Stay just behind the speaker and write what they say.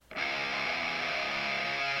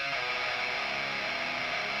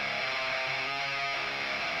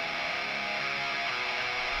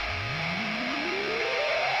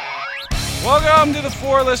Welcome to the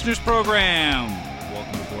Four Listeners Program.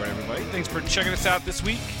 Welcome aboard, everybody. Thanks for checking us out this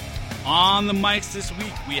week. On the mics this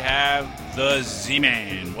week, we have the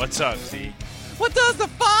Z-Man. What's up, Z? What does the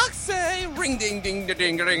fox say? Ring ding ding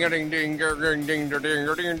ding ding ding ding ding ding ding ding ding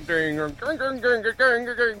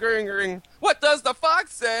ding. What does the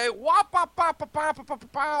fox say? Wop pop pop pop pop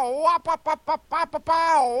pop pow. Wop pop pop pop pop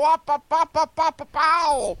pow. Wop pop pop pop pop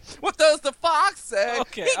pow. What does the fox say?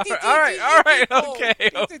 Okay, all right, okay.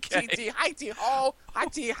 Hi-tee ho,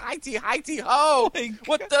 hi-tee ho.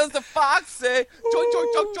 What does the fox say?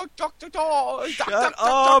 Shut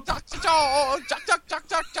up.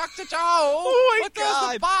 Oh my What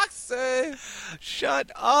does the fox say? Shut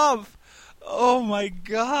up. Oh my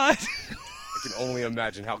God. I can only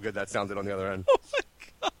imagine how good that sounded on the other end.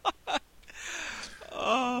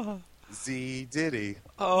 Oh. Z Diddy.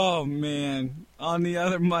 Oh man. On the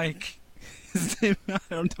other mic. I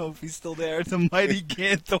don't know if he's still there. The Mighty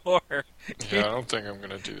Ganthor. Yeah, I don't think I'm going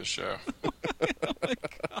to do the show.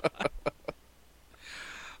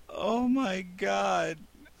 Oh my God.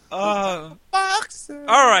 Boxer.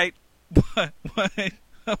 All right.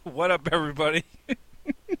 What up, everybody?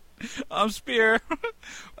 I'm Spear.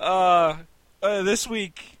 This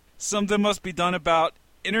week, something must be done about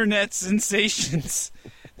internet sensations.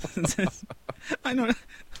 I don't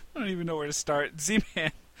even know where to start.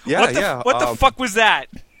 Z-Man. Yeah, What the fuck was that?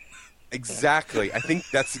 Exactly. I think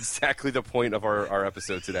that's exactly the point of our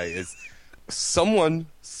episode today is someone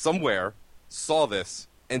somewhere saw this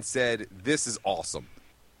and said, this is awesome.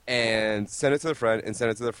 And sent it to the friend, and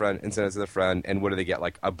sent it to the friend, and sent it to the friend. And what do they get?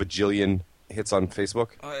 Like a bajillion hits on Facebook?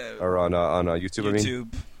 Or on YouTube, I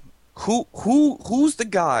mean? Who's the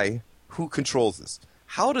guy who controls this?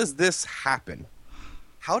 How does this happen?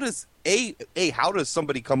 How does how does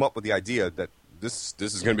somebody come up with the idea that this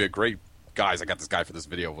is going to be a great, guys, I got this guy for this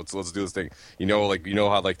video. Let's do this thing. You know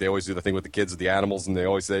how like they always do the thing with the kids with the animals, and they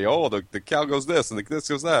always say, oh, the cow goes this and this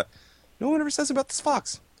goes that. No one ever says about this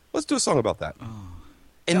fox. Let's do a song about that. Oh.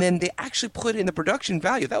 And then they actually put in the production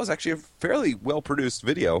value. That was actually a fairly well-produced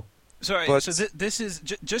video. Sorry, but so this is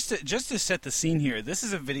just to set the scene here. This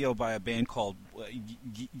is a video by a band called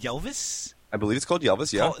Yelvis. I believe it's called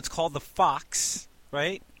Yelvis. Yeah, It's called The Fox,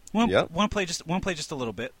 right? Want to play just a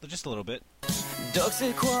little bit? Just a little bit. Ducks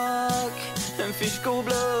they quack and fish go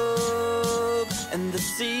blub and the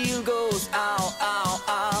seal goes ow, ow,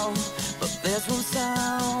 ow. But there's one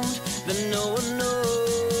sound that no one knows.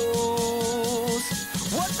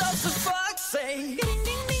 What does the fox say?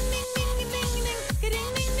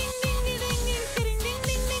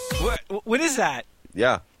 What is that?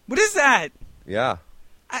 yeah, What is that? yeah.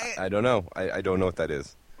 I don't know. I don't know what that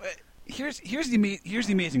is. Here's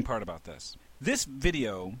the amazing part about this. This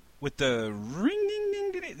video with the ring ding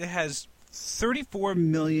ding ding, it has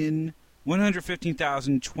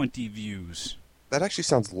 34,115,020 views. That actually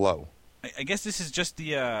sounds low. I guess this is just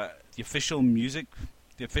the official music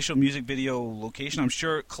video location. I'm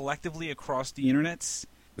sure collectively across the internets,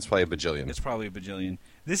 It's probably a bajillion. it's probably a bajillion.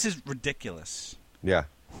 This is ridiculous. Yeah.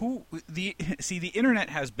 The internet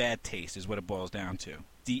has bad taste, is what it boils down to.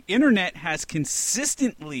 The internet has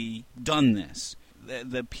consistently done this.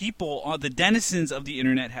 The people, the denizens of the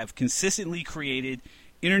internet, have consistently created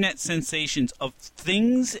internet sensations of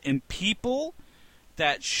things and people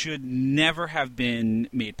that should never have been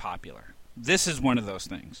made popular. This is one of those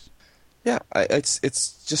things. Yeah, it's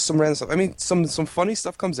just some random stuff. I mean, some funny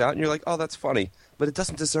stuff comes out, and you're like, oh, that's funny. But it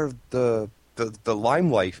doesn't deserve the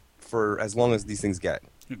limelight for as long as these things get.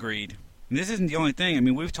 Agreed. And this isn't the only thing. I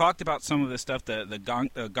mean, we've talked about some of this stuff, the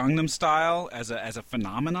Gangnam Style as a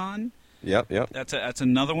phenomenon. Yep. That's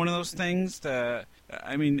another one of those things. The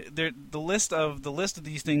list of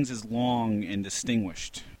these things is long and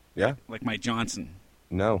distinguished. Yeah. Like Mike Johnson.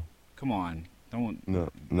 No. Come on, don't. No.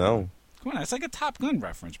 Come on, it's like a Top Gun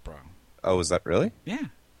reference, bro. Oh, is that really? Yeah.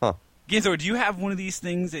 Huh. Ganthor, do you have one of these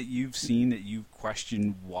things that you've seen that you've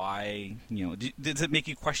questioned why? Does it make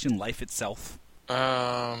you question life itself?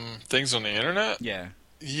 Things on the internet? Yeah.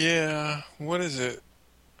 Yeah. What is it?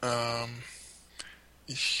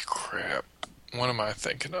 Crap. What am I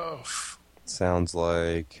thinking of? Sounds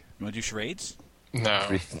like You want to do charades? No.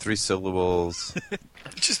 three syllables.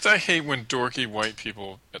 I hate when dorky white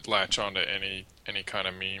people latch onto any kind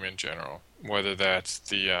of meme in general. Whether that's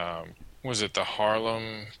the the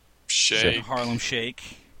Harlem Shake? Harlem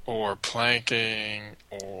Shake. Or planking,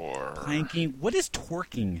 or... Planking? What is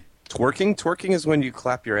twerking? Twerking? Twerking is when you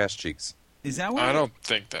clap your ass cheeks. Is that what? I don't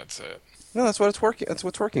think that's it. No, that's what twerking. That's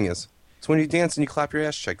what twerking is. It's when you dance and you clap your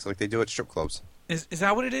ass cheeks like they do at strip clubs. Is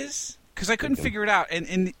that what it is? Because I couldn't figure it out.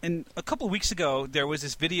 And a couple of weeks ago, there was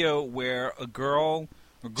this video where a girl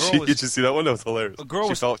A girl Did was you see that one? That was hilarious. A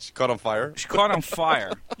girl she caught on fire. she caught on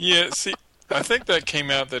fire. Yeah, see, I think that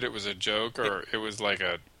came out that it was a joke, or it was like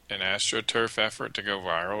an AstroTurf effort to go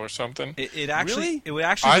viral or something. It actually Really?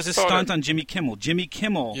 actually I was a thought stunt it- on Jimmy Kimmel. Jimmy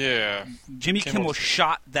Kimmel Kimmel-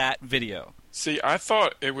 shot that video. See, I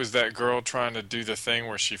thought it was that girl trying to do the thing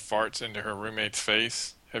where she farts into her roommate's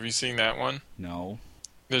face. Have you seen that one? No.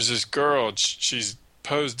 There's this girl, she's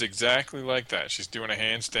posed exactly like that. She's doing a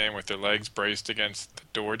handstand with her legs braced against the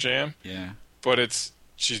door jamb, Yeah. but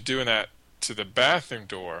she's doing that to the bathroom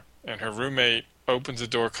door, and her roommate opens the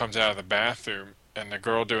door, comes out of the bathroom, and the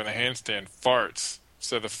girl doing the handstand farts.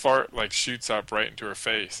 So the fart like shoots up right into her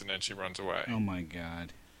face, and then she runs away. Oh my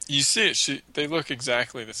God. You see it; they look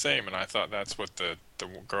exactly the same, and I thought that's what the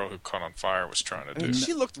girl who caught on fire was trying to do. And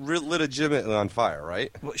she looked legitimately on fire,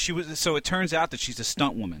 right? Well, she was. So it turns out that she's a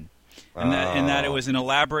stunt woman, and that it was an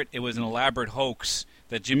elaborate hoax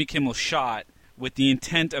that Jimmy Kimmel shot with the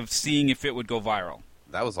intent of seeing if it would go viral.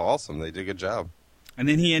 That was awesome. They did a good job. And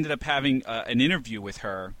then he ended up having an interview with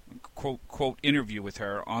her, quote interview with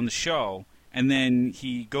her on the show. And then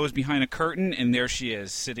he goes behind a curtain, and there she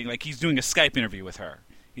is sitting like he's doing a Skype interview with her.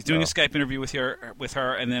 He's doing a Skype interview with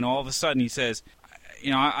her, and then all of a sudden he says,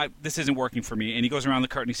 this isn't working for me. And he goes around the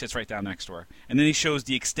curtain, he sits right down next to her. And then he shows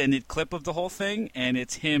the extended clip of the whole thing, and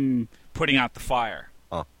it's him putting out the fire.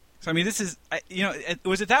 Huh. So, I mean, this is, it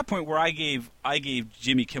was at that point where I gave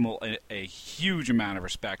Jimmy Kimmel a huge amount of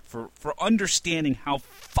respect for understanding how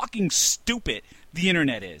fucking stupid the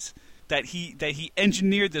internet is. That he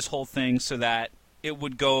engineered this whole thing so that it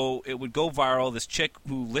would go viral. This chick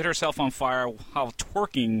who lit herself on fire while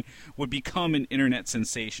twerking would become an internet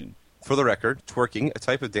sensation. For the record, twerking, a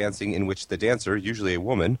type of dancing in which the dancer, usually a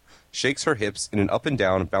woman, shakes her hips in an up and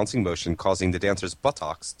down bouncing motion, causing the dancer's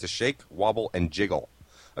buttocks to shake, wobble, and jiggle.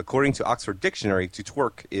 According to Oxford Dictionary, to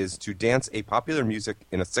twerk is to dance a popular music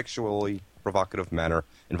in a sexually provocative manner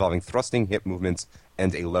involving thrusting hip movements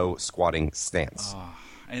and a low squatting stance.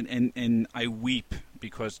 And I weep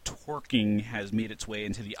because twerking has made its way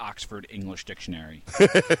into the Oxford English Dictionary. I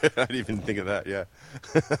didn't even think of that, yeah.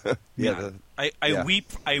 I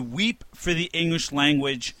weep for the English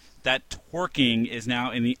language that twerking is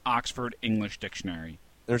now in the Oxford English Dictionary.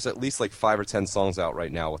 There's at least like 5 or 10 songs out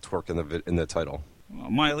right now with twerk in the title.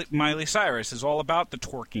 Well, Miley Cyrus is all about the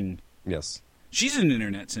twerking. Yes. She's an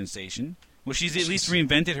internet sensation. Well, she's at least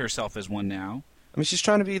reinvented herself as one now. I mean, she's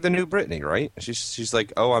trying to be the new Britney, right? She's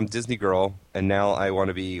like, oh, I'm Disney girl, and now I want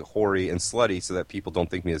to be hoary and slutty so that people don't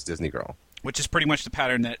think me as Disney girl. Which is pretty much the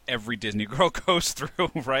pattern that every Disney girl goes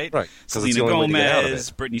through, right? Right. Selena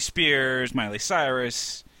Gomez, Britney Spears, Miley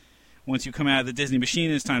Cyrus. Once you come out of the Disney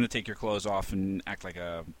machine, it's time to take your clothes off and act like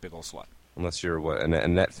a big old slut. Unless you're,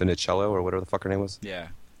 Annette Funicello or whatever the fuck her name was? Yeah.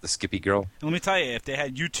 The Skippy girl? And let me tell you, if they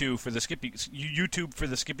had YouTube for the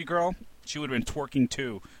Skippy girl, she would have been twerking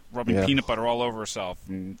too, rubbing peanut butter all over herself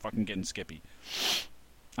and fucking getting Skippy.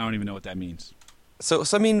 I don't even know what that means. So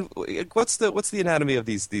I mean, what's the anatomy of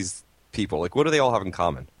these people? Like, what do they all have in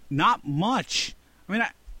common? Not much. I mean,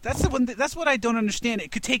 that's the one. That's what I don't understand.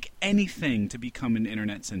 It could take anything to become an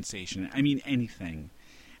internet sensation. I mean, anything.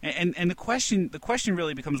 And the question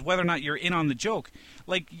really becomes whether or not you're in on the joke.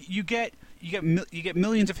 Like you get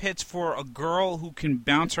millions of hits for a girl who can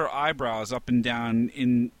bounce her eyebrows up and down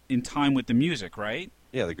in time with the music, right?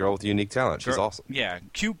 Yeah, the girl with the unique talent. She's awesome. Yeah,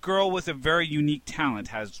 cute girl with a very unique talent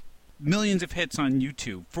has millions of hits on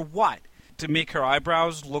YouTube. For what? To make her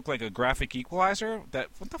eyebrows look like a graphic equalizer?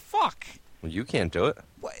 What the fuck? Well, you can't do it.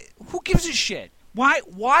 Who gives a shit?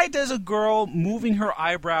 Why does a girl moving her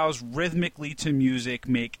eyebrows rhythmically to music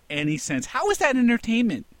make any sense? How is that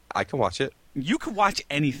entertainment? I can watch it. You can watch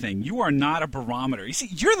anything. You are not a barometer. You see,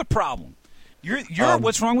 you're the problem. You're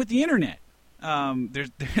what's wrong with the internet.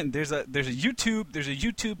 There's a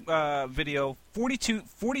YouTube video,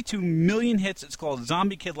 42 million hits. It's called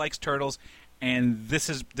Zombie Kid Likes Turtles, and this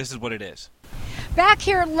is what it is. Back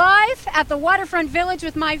here live at the Waterfront Village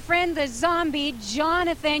with my friend, the zombie,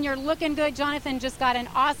 Jonathan. You're looking good. Jonathan just got an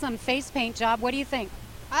awesome face paint job. What do you think?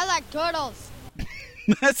 I like turtles.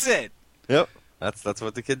 That's it. Yep. That's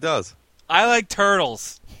what the kid does. I like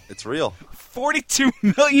turtles. It's real. 42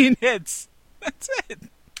 million hits. That's it.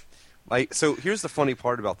 So here's the funny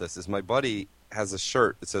part about this is my buddy has a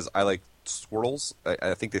shirt that says I like swirls.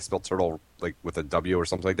 I think they spell turtle like with a W or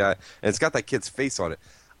something like that. And it's got that kid's face on it.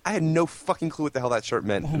 I had no fucking clue what the hell that shirt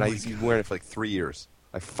meant, and I've been wearing it for like 3 years.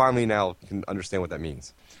 I finally now can understand what that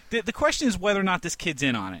means. The question is whether or not this kid's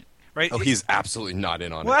in on it, right? Oh, he's absolutely not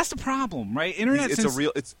in on it. Well, that's the problem, right?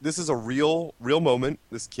 This is a real moment.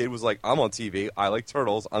 This kid was like, I'm on TV. I like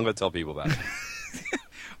turtles. I'm going to tell people about it.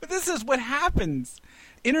 But this is what happens.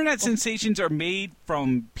 Internet sensations are made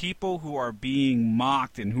from people who are being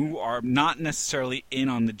mocked and who are not necessarily in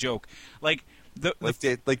on the joke. Like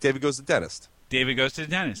David Goes to the Dentist. David Goes to the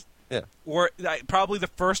Dentist. Yeah. Or probably the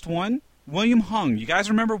first one, William Hung. You guys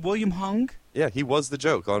remember William Hung? Yeah, he was the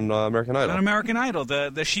joke on American Idol. On American Idol,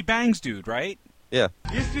 the She Bangs dude, right? Yeah.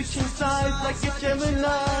 You're switching sides like a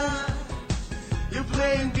Gemini. You're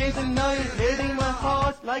playing games and now you're hitting my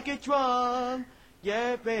heart like a drum.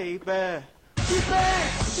 Yeah, baby. She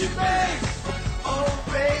bangs. Oh,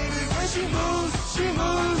 baby, when she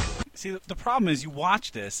moves. See, the problem is you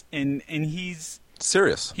watch this, and he's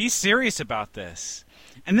Serious. He's serious about this.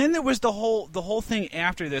 And then there was the whole thing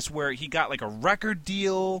after this where he got like a record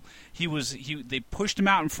deal. They pushed him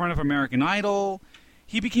out in front of American Idol.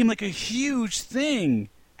 He became like a huge thing.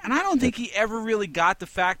 And I don't think he ever really got the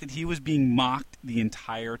fact that he was being mocked the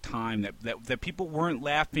entire time, that people weren't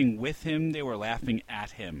laughing with him, they were laughing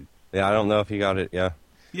at him. Yeah, I don't know if he got it, yeah.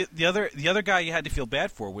 The other guy you had to feel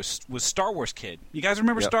bad for was Star Wars Kid. You guys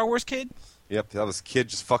remember Star Wars Kid? Yep, that was a kid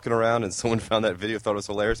just fucking around, and someone found that video, thought it was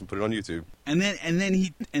hilarious, and put it on YouTube. And then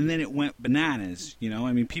it went bananas. You know,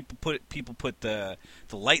 I mean, people put the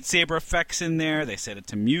lightsaber effects in there. They set it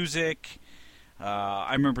to music.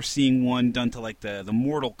 I remember seeing one done to like the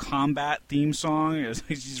Mortal Kombat theme song.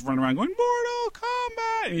 He's just running around going Mortal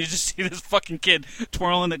Kombat, and you just see this fucking kid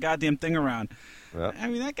twirling the goddamn thing around. Yeah. I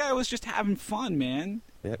mean, that guy was just having fun, man.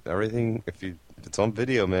 Yeah, everything. If it's on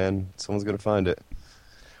video, man, someone's gonna find it.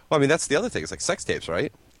 Well, I mean, that's the other thing. It's like sex tapes,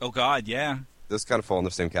 right? Oh God, yeah. Those kind of fall in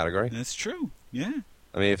the same category. That's true. Yeah.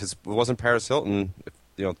 I mean, if it wasn't Paris Hilton, if,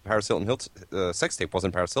 the Paris Hilton sex tape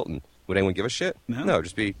wasn't Paris Hilton, would anyone give a shit? No. No, it'd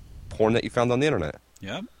just be porn that you found on the internet.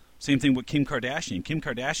 Yep. Same thing with Kim Kardashian. Kim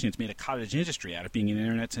Kardashian's made a cottage industry out of being an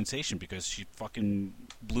internet sensation because she fucking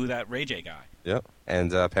blew that Ray J guy. Yep.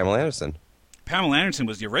 And Pamela Anderson. Pamela Anderson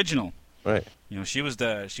was the original. Right. You know, she was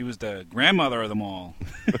the grandmother of them all.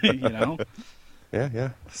 You know. Yeah.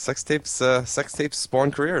 Sex tapes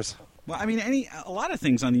spawn careers. Well, I mean, a lot of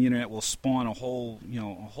things on the internet will spawn a whole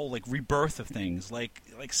like rebirth of things. Like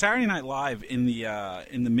Saturday Night Live in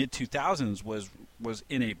the mid 2000s was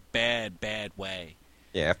in a bad way.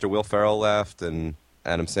 Yeah, after Will Ferrell left and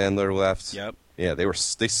Adam Sandler left. Yep. Yeah,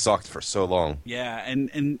 they sucked for so long. Yeah,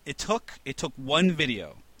 and it took one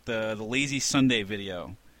video, the Lazy Sunday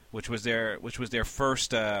video, which was their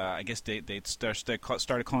first. I guess they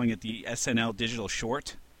started calling it the SNL digital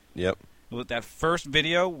short. Yep. That first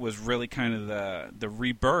video was really kind of the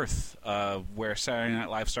rebirth of where Saturday Night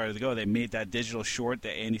Live started to go. They made that digital short,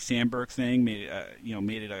 the Andy Samberg thing, made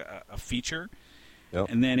it a feature. Yep.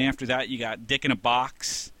 And then after that, you got Dick in a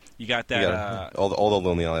Box. You got that all the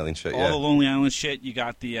Lonely Island shit. All the Lonely Island shit. You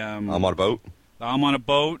got the I'm on a boat. I'm on a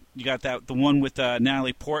boat. You got the one with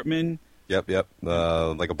Natalie Portman. Yep.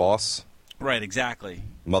 Like a boss. Right, exactly.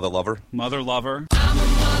 Mother lover. I'm a mother lover. You're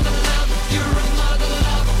a mother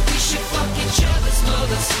lover. We should fuck each other's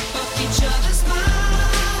mothers. Fuck each other's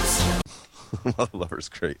moms. Mother lover's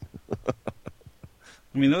great.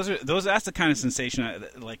 I mean, that's the kind of sensation,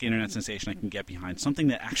 like internet sensation, I can get behind. Something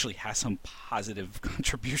that actually has some positive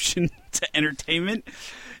contribution to entertainment.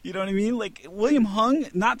 You know what I mean? Like William Hung,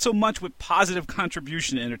 not so much with positive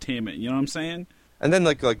contribution to entertainment. You know what I'm saying? And then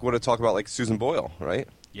like what to talk about, like Susan Boyle, right?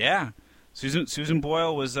 Yeah, Susan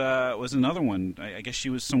Boyle was another one. I guess she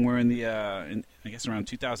was somewhere in I guess around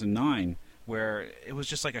 2009, where it was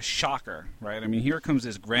just like a shocker, right? I mean, here comes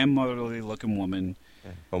this grandmotherly-looking woman.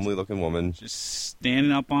 Homely-looking woman. Just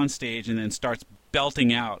standing up on stage and then starts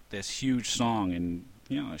belting out this huge song. And,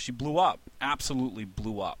 she blew up. Absolutely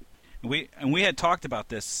blew up. And we had talked about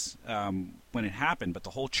this when it happened, but the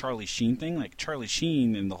whole Charlie Sheen thing, like Charlie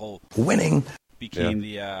Sheen and the whole... Winning. Became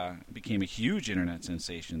a huge internet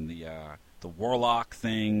sensation. The Warlock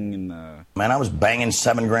thing and the... Man, I was banging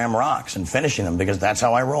 7-gram rocks and finishing them because that's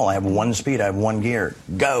how I roll. I have one speed. I have one gear.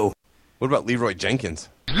 Go. What about Leroy Jenkins?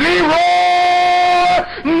 Leroy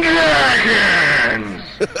Jenkins!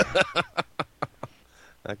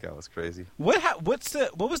 That guy was crazy. What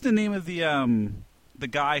was the name of the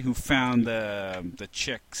guy who found the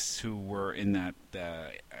chicks who were in that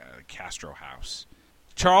Castro house?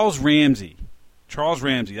 Charles Ramsey.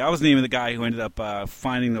 That was the name of the guy who ended up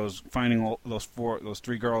finding those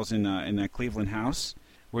 3 girls in that Cleveland house.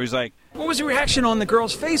 Where he's like, what was the reaction on the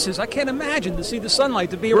girls' faces? I can't imagine to see the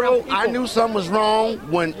sunlight, to be around people. I knew something was wrong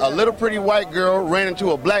when a little pretty white girl ran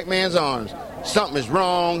into a black man's arms. Something is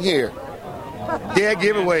wrong here. Dead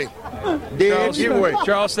giveaway. Dead giveaway.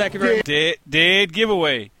 Charles, thank you very much. Dead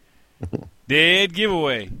giveaway. Dead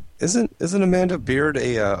giveaway. Isn't Amanda Beard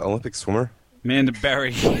a Olympic swimmer? Amanda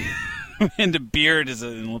Berry. Amanda Beard is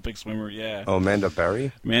an Olympic swimmer, yeah. Oh, Amanda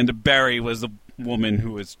Berry? Amanda Berry was the woman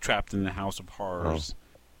who was trapped in the House of Horrors.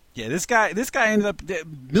 Yeah, this guy ended up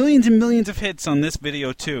millions and millions of hits on this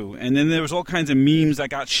video too, and then there was all kinds of memes that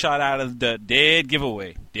got shot out of the dead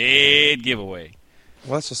giveaway.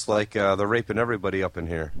 Well, it's just like they're raping everybody up in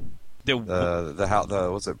here.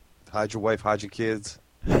 What's it? Hide your wife, hide your kids.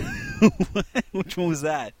 Which one was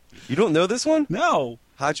that? You don't know this one? No.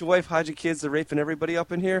 Hide your wife, hide your kids. They're raping everybody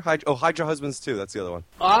up in here. Hide your husbands too. That's the other one.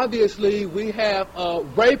 Obviously, we have a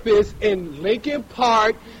rapist in Lincoln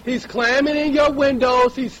Park. He's climbing in your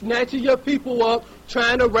windows. He's snatching your people up,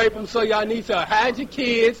 trying to rape them. So y'all need to hide your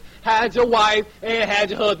kids, hide your wife, and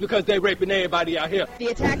hide your husband because they're raping everybody out here. The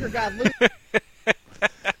attacker got loose.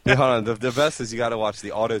 Yeah, hold on. The best is you got to watch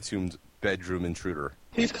the auto-tuned bedroom intruder.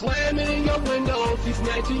 He's climbing in your windows, he's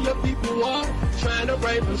snatching your people up, trying to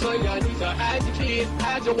rape them, so y'all need to hide your kids,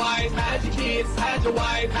 hide your wife, hide your kids, hide your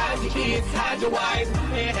wife, hide your kids, hide your wife,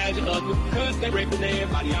 and hide your husband, because they're raping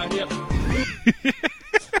everybody out here.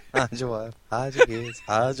 Hide your wife, hide your kids,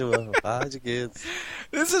 hide your wife, hide your kids.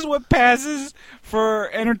 This is what passes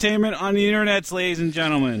for entertainment on the internet, ladies and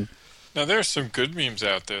gentlemen. Now, there's some good memes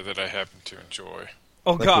out there that I happen to enjoy.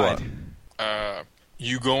 Oh, like God.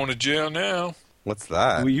 You going to jail now? What's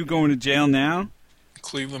that? Were you going to jail now?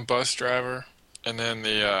 Cleveland bus driver. And then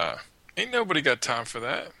the, ain't nobody got time for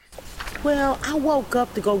that. Well, I woke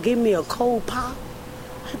up to go get me a cold pop.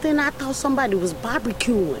 And then I thought somebody was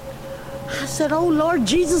barbecuing. I said, oh, Lord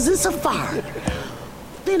Jesus, it's a fire.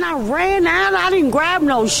 Then I ran out. I didn't grab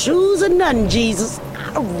no shoes or nothing, Jesus.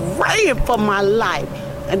 I ran for my life.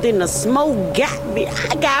 And then the smoke got me.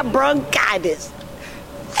 I got bronchitis.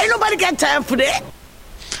 Ain't nobody got time for that.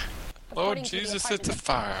 Lord Jesus, it's a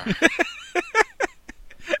fire.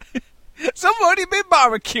 Somebody been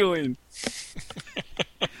barbecuing.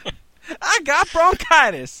 I got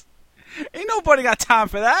bronchitis. Ain't nobody got time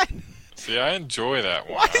for that. See, I enjoy that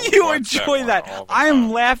one. Why do you enjoy that? I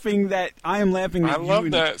am laughing that I love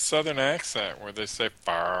that southern accent where they say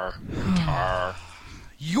far, tar.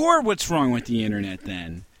 You're what's wrong with the internet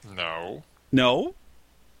then. No. No?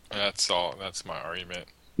 That's all. That's my argument.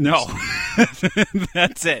 No.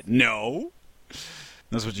 That's it. No.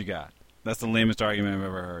 That's what you got. That's the lamest argument I've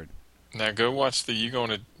ever heard. Now go watch the you going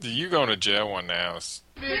to jail one now.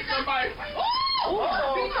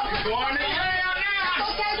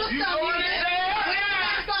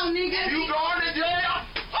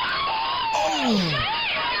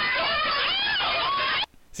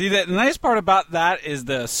 See, the nice part about that is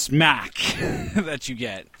the smack that you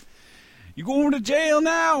get. You going to jail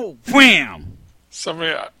now? Wham!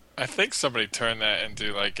 I think somebody turned that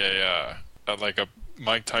into like a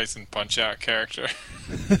Mike Tyson Punch-Out character.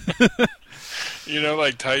 You know,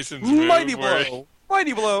 like Tyson's move Mighty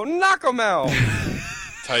blow, knock him out.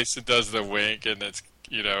 Tyson does the wink, and it's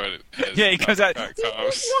he comes out.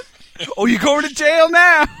 Oh, you going to jail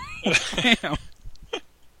now? Damn.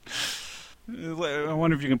 I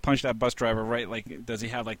wonder if you can punch that bus driver right. Like, does he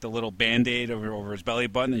have like the little Band-Aid over his belly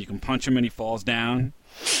button, and you can punch him and he falls down?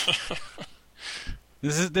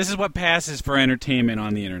 This is what passes for entertainment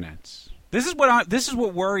on the internet. This is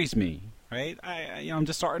what worries me. Right? I'm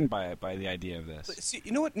disheartened by the idea of this. See,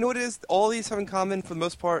 you know what it is? All these have in common, for the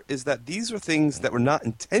most part, is that these are things that were not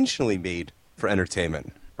intentionally made for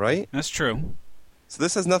entertainment. Right? That's true. So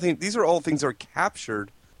this has nothing. These are all things that are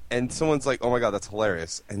captured, and someone's like, "Oh my God, that's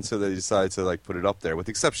hilarious!" And so they decide to like put it up there, with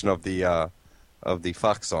the exception of the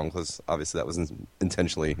Fox song, because obviously that wasn't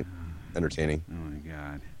intentionally entertaining. Oh my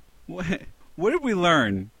God! What did we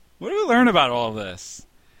learn? What did we learn about all of this?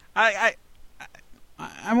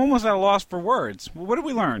 I'm almost at a loss for words. What did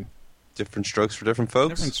we learn? Different strokes for different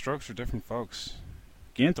folks. Different strokes for different folks.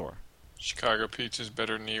 Ganthor. Chicago pizza is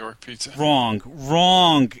better than New York pizza. Wrong,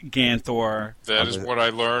 Ganthor. That is what I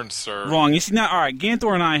learned, sir. Wrong. You see, now, all right,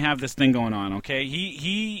 Ganthor and I have this thing going on, okay?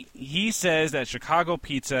 He says that Chicago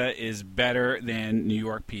pizza is better than New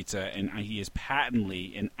York pizza, and he is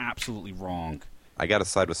patently and absolutely wrong. I got to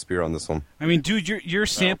side with Spear on this one. I mean, dude, your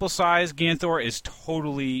sample size, Ganthor, is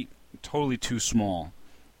totally too small.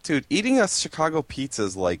 Dude, eating a Chicago pizza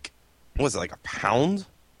is like, what is it, like a pound?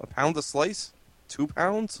 A pound a slice? 2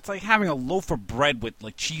 pounds? It's like having a loaf of bread with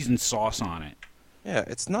like cheese and sauce on it. Yeah,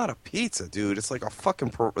 it's not a pizza, dude. It's like a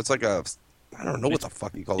fucking. It's like a. I don't know what the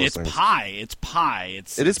fuck you call those things. It's pie. It's pie.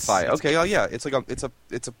 It is pie. Okay. Oh yeah. It's like it's a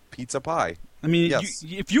pizza pie. I mean, yes.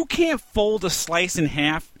 If you can't fold a slice in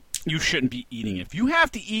half, you shouldn't be eating it. If you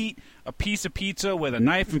have to eat a piece of pizza with a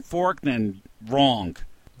knife and fork, then wrong.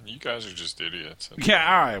 You guys are just idiots.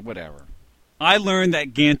 Yeah. All right. Whatever. I learned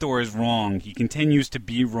that Ganthor is wrong. He continues to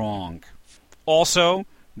be wrong. Also,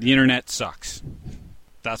 the internet sucks.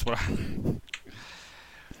 That's what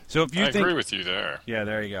So if you I think... agree with you there. Yeah,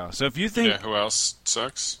 there you go. So if you think... Yeah, who else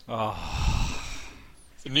sucks? Oh...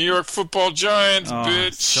 The New York Football Giants,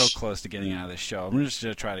 bitch. So close to getting out of this show. I'm just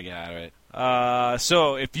going to try to get out of it.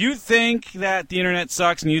 So if you think that the internet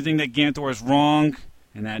sucks and you think that Gantor is wrong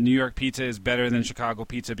and that New York pizza is better than Chicago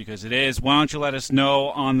pizza because it is, why don't you let us know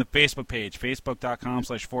on the Facebook page,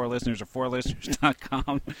 facebook.com/4listeners or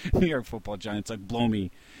 4listeners.com. New York Football Giants, like, blow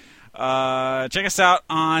me. Check us out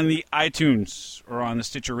on the iTunes or on the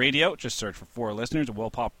Stitcher Radio. Just search for 4 Listeners and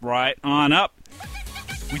we'll pop right on up.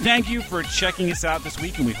 We thank you for checking us out this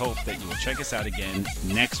week, and we hope that you will check us out again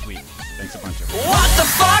next week. Thanks a bunch, everyone. What the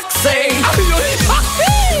fuck say?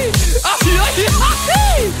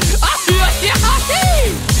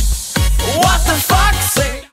 What the fuck say?